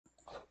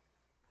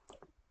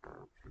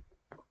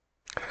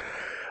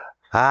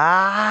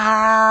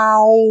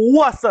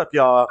What's up,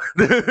 y'all?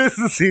 This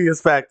is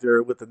Serious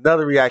Factor with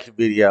another reaction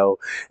video,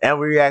 and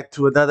we react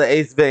to another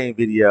AceVane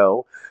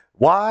video.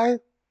 Why?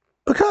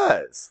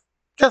 Because.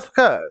 Just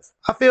because.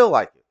 I feel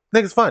like it.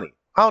 Nigga's funny.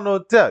 I don't know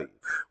what to tell you.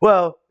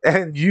 Well,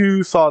 and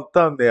you saw the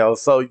thumbnail,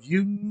 so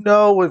you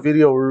know what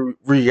video we're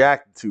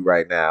reacting to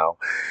right now.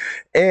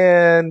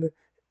 And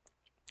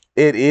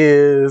it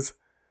is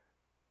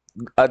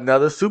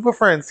another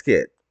SuperFriends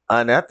skit.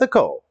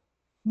 Unethical.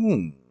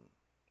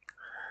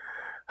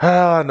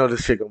 I know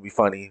this shit gonna be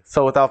funny.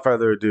 So without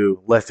further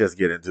ado, let's just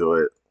get into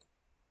it.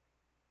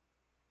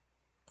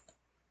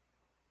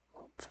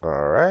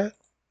 Alright.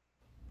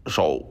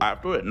 So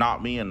after it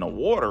knocked me in the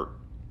water,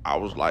 I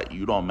was like,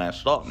 you done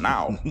messed up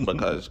now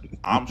because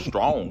I'm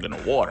strong in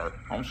the water.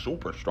 I'm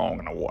super strong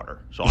in the water.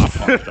 So I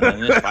punched him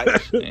in his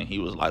face and he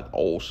was like,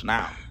 oh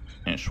snap,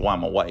 and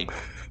swam away.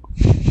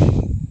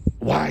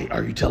 Why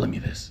are you telling me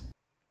this?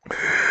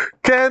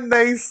 Can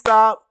they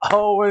stop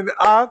hoeing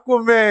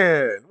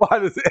Aquaman? Why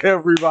does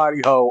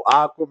everybody hoe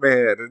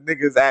Aquaman? The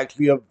nigga's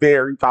actually a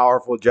very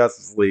powerful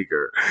Justice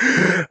Leaguer.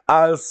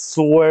 I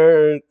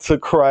swear to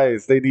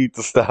Christ, they need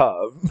to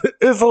stop.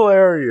 It's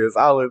hilarious,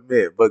 I'll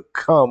admit, but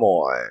come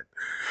on.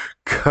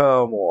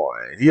 Come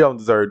on. He don't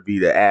deserve to be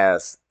the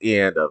ass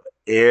end of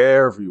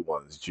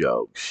everyone's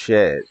joke.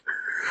 Shit.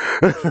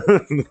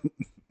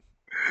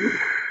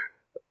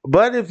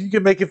 But if you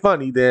can make it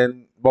funny,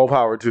 then more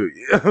power to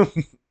you.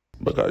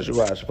 Because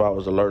you asked if I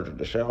was allergic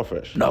to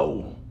shellfish.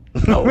 No,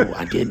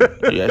 I didn't.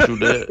 Yes, you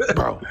did.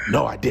 Bro,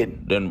 no, I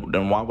didn't.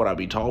 Then why would I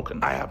be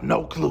talking? I have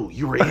no clue.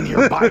 You were in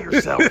here by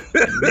yourself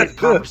in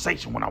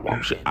mid-conversation when I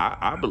walked in.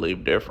 I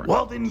believe different.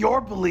 Well, then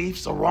your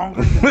beliefs are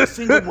wronger than a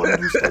single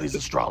woman who studies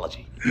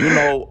astrology. You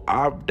know,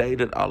 I've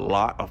dated a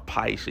lot of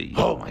Pisces.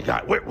 Oh, my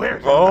God.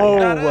 Where's oh,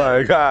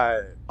 my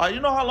God. You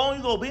know how long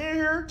you gonna be in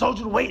here? Told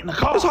you to wait in the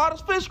car. It's hot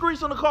as fish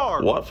grease in the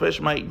car. What fish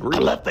make grease?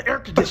 I left the air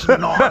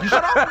conditioning on. You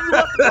shut up when you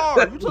left the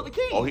car. You took the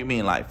key. Oh, he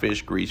mean like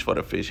fish grease for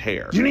the fish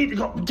hair. You need to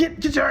go.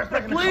 Get your ass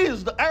back in the car.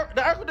 Please, the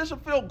air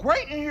conditioner feel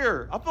great in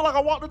here. I feel like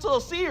I walked into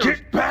a Sears.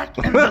 Get back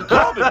in the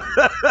car.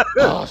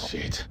 Oh,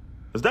 shit.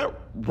 Is that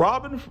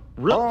Robin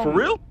for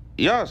real?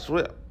 Yes.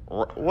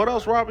 What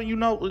else, Robin? You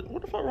know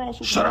what the fuck wrong with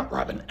Superman? Shut up,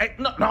 Robin. Hey,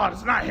 no,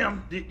 it's not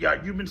him.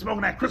 You've been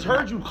smoking that Chris.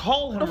 Heard you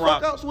call him. The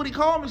fuck else would he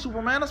call me,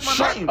 Superman? That's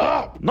my name. Shut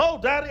up.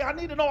 No, Daddy, I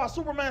need to know how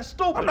Superman's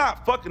stupid. I'm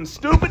not fucking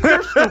stupid.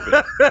 You're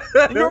stupid.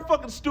 And your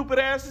fucking stupid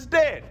ass is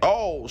dead.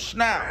 Oh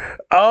snap!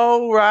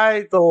 Oh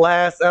right, the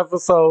last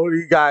episode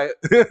he got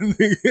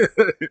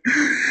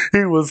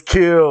he was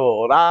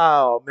killed.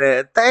 Oh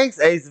man, thanks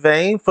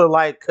AceVane for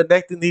like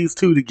connecting these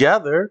two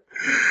together.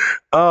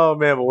 Oh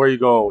man, but where you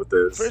going with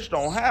this? Fish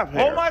don't have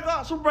hair. Oh my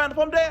God, Superman, if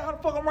I'm dead, how the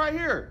fuck I'm right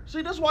here?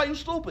 See, that's why you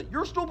stupid.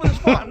 You're stupid as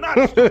fuck. I'm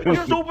not stupid.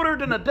 You're stupider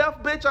than a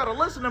deaf bitch at a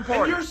listening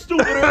party. And you're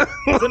stupider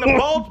than a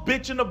bald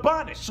bitch in a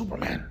bonnet.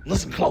 Superman,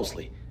 listen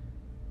closely.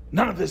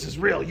 None of this is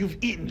real. You've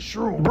eaten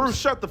shrooms. Bruce,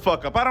 shut the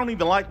fuck up. I don't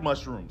even like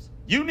mushrooms.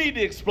 You need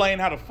to explain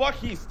how the fuck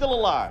he's still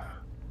alive.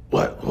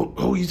 What? Who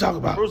are you talking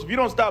about? Bruce, if you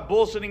don't stop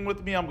bullshitting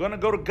with me, I'm gonna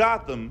go to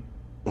Gotham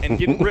and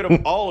get rid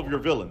of all of your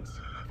villains.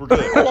 For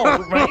good. Hold on,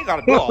 Superman, you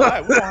gotta do all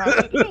that. We don't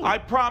have to do. I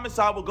promise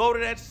I will go to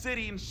that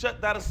city and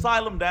shut that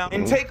asylum down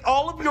and take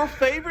all of your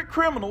favorite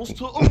criminals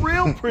to a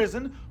real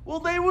prison. Well,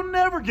 they will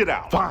never get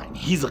out. Fine,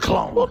 he's a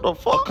clone. What the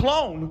fuck? A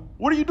clone?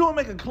 What are you doing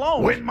making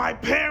clones? When my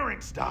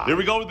parents died. Here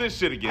we go with this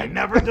shit again. I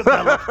never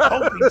developed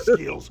coping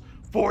skills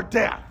for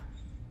death.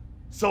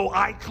 So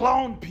I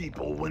clone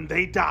people when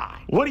they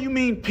die. What do you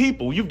mean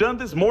people? You've done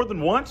this more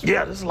than once?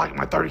 Yeah, this is like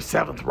my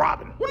 37th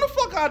Robin. When the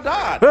fuck I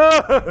died?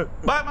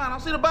 Batman, I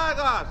see the bad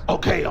guys.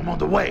 Okay, I'm on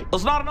the way.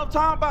 There's not enough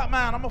time,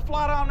 Batman. I'm gonna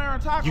fly down there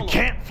and tackle You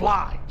can't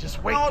fly.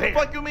 Just wait there. What the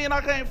fuck you mean I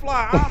can't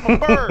fly? I'm a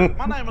bird.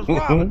 My name is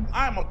Robin.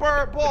 I am a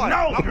bird boy.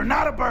 No, you're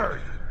not a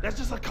bird. That's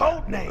just a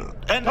code name.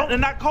 And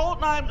that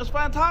code name is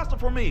fantastic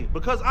for me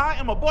because I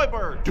am a boy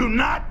bird. Do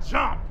not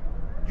jump.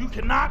 You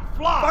cannot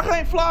fly. I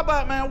can't fly,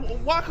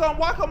 Batman. Why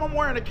come I'm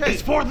wearing a cape?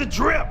 It's for the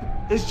drip.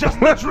 It's just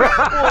the drip.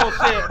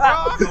 Bullshit,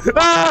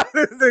 bro.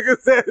 This nigga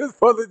said it's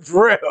for the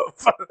drip.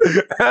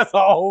 That's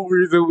the whole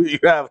reason we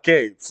have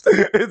capes.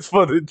 It's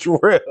for the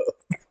drip.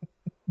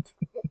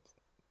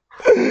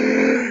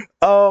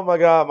 Oh my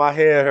God, my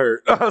head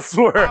hurt. I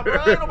swear. Nah, bro,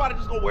 ain't nobody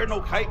just gonna wear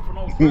no cape for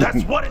no.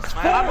 That's what it's for.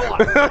 I know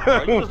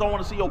bro. You just don't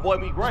want to see your boy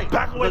be great.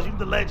 Back away from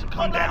the ledge and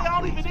come down. I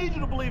don't even need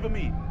you to believe in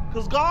me,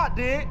 cause God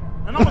did,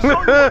 and I'm gonna show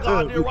you what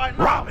God did right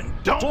now. Robin,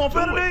 don't to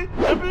infinity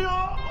and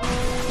beyond.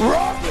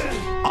 Robin,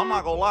 I'm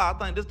not gonna lie. I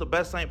think this is the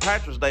best St.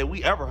 Patrick's Day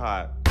we ever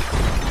had.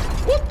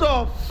 What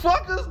the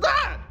fuck is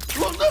that?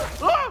 Look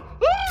this.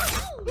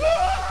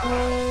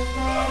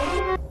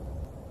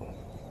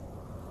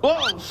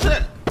 Oh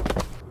shit.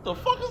 The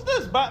fuck is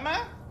this,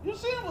 Batman? You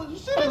see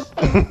this?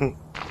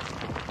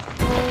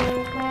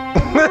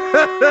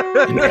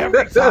 And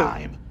every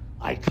time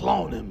I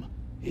clone him,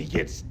 he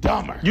gets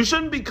dumber. You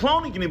shouldn't be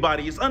cloning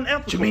anybody. It's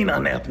unethical. What you mean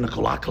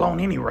unethical? I clone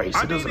any race.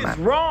 I mean, it's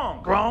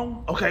wrong.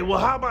 Wrong? Okay, well,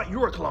 how about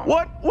you're a clone?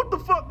 What? What the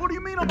fuck? What do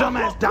you mean Your I'm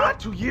dumbass a died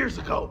 2 years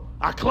ago.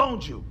 I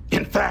cloned you.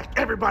 In fact,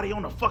 everybody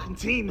on the fucking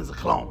team is a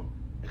clone.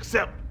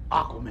 Except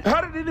Aquaman.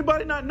 How did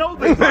anybody not know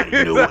that?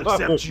 Everybody knew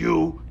except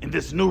you and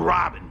this new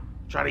Robin.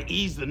 Try to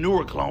ease the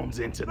newer clones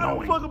into I don't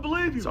knowing. fucking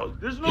believe you. So,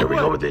 There's no here way. we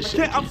go with this I shit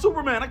can't, I'm again.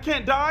 Superman. I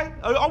can't die.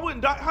 I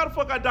wouldn't die. How the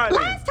fuck I died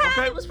then? Last time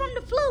Okay? it was from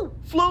the flu.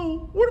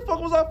 Flu? Where the fuck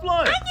was I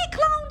flying? I get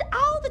cloned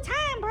all the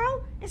time,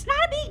 bro. It's not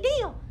a big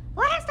deal.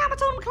 Last time I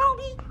told him to clone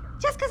me,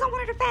 just because I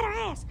wanted a fatter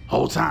ass.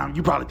 Whole time,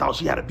 you probably thought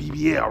she had a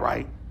BBL,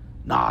 right?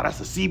 Nah, that's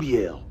a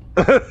CBL.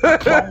 A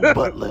clone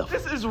butt lift.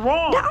 This is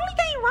wrong. The only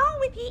thing wrong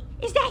with it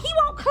is that he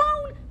won't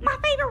clone my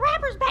favorite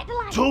rappers back to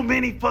life. Too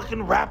many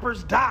fucking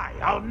rappers die.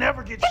 I'll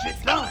never get shit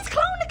done. Let's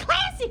clone the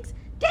classics.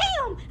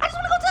 Damn, I just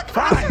want to go to a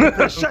Fine, concert.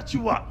 then shut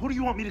you up. Who do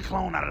you want me to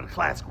clone out of the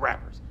classic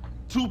rappers?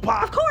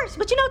 Tupac? Of course,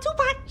 but you know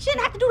Tupac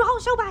shouldn't have to do the whole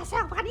show by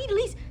himself. I need at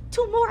least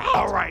 2 more acts.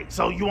 All right,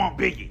 so you want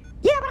Biggie?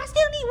 Yeah, but I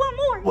still need 1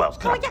 more. Well,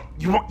 So I got-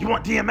 you want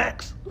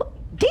DMX?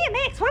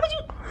 DMX, why would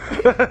you?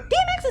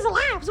 DMX is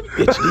alive. So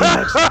Bitch,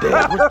 DMX is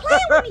dead. Stop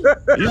playing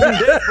with me. He's been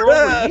dead for over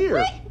a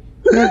year.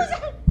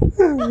 Stop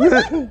playing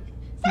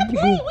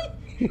with me.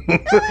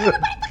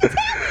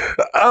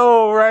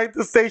 Oh, right,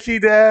 the Stacey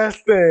Dash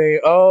thing.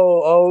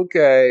 Oh,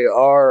 okay.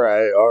 All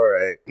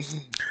right.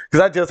 Because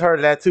I just heard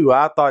of that too.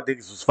 I thought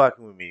niggas was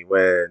fucking with me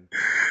when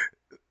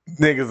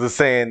niggas was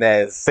saying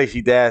that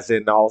Stacey Dash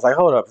did, and I was like,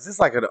 hold up, is this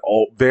like an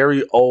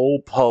very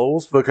old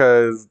post?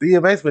 Because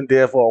DMX been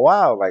dead for a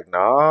while. Like,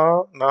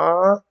 nah.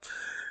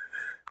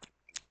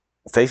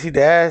 Stacey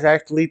Dash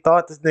actually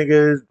thought this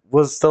nigga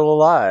was still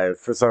alive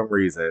for some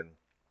reason.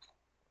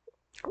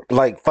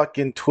 Like,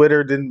 fucking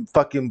Twitter didn't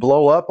fucking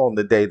blow up on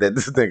the day that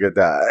this nigga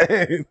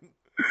died.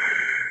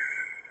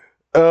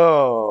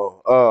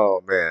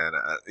 oh man.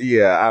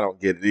 Yeah, I don't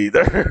get it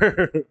either. What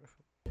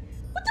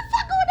the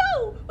fuck going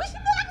on? We should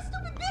feel like a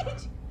stupid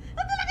bitch.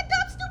 I feel like a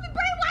dumb, stupid,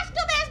 brainwashed,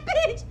 dumbass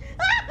bitch.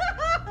 How could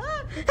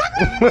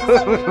I be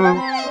so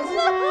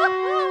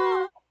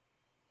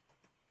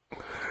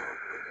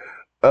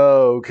bitch?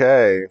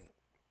 Okay.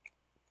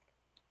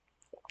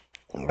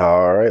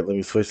 All right, let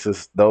me switch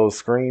those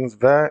screens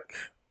back.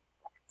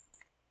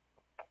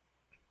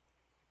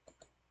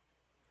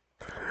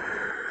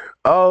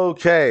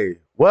 Okay.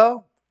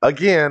 Well,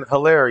 again,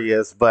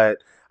 hilarious, but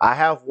I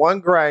have one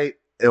gripe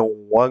and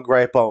one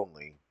gripe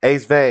only.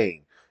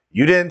 AceVane,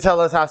 you didn't tell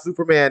us how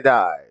Superman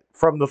died.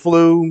 From the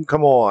flu?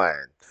 Come on.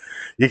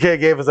 You could have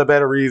gave us a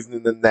better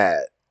reason than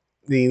that.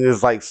 I mean,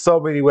 there's like so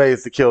many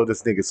ways to kill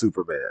this nigga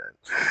Superman.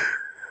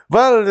 But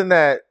other than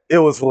that, it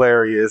was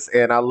hilarious,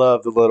 and I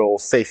love the little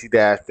Stacey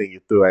Dash thing you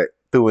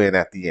threw in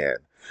at the end.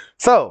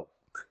 So,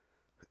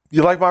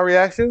 you like my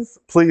reactions?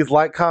 Please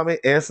like, comment,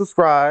 and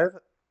subscribe.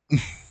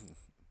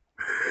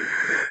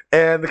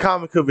 And the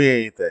comment could be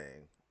anything.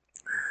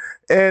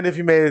 And if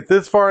you made it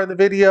this far in the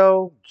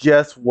video,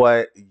 guess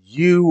what?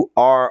 You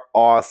are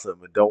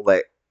awesome, and don't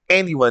let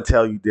anyone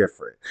tell you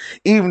different.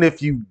 Even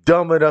if you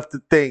dumb enough to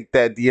think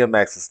that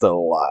DMX is still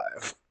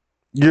alive,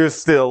 you're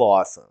still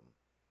awesome.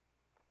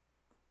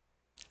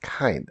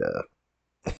 Kinda.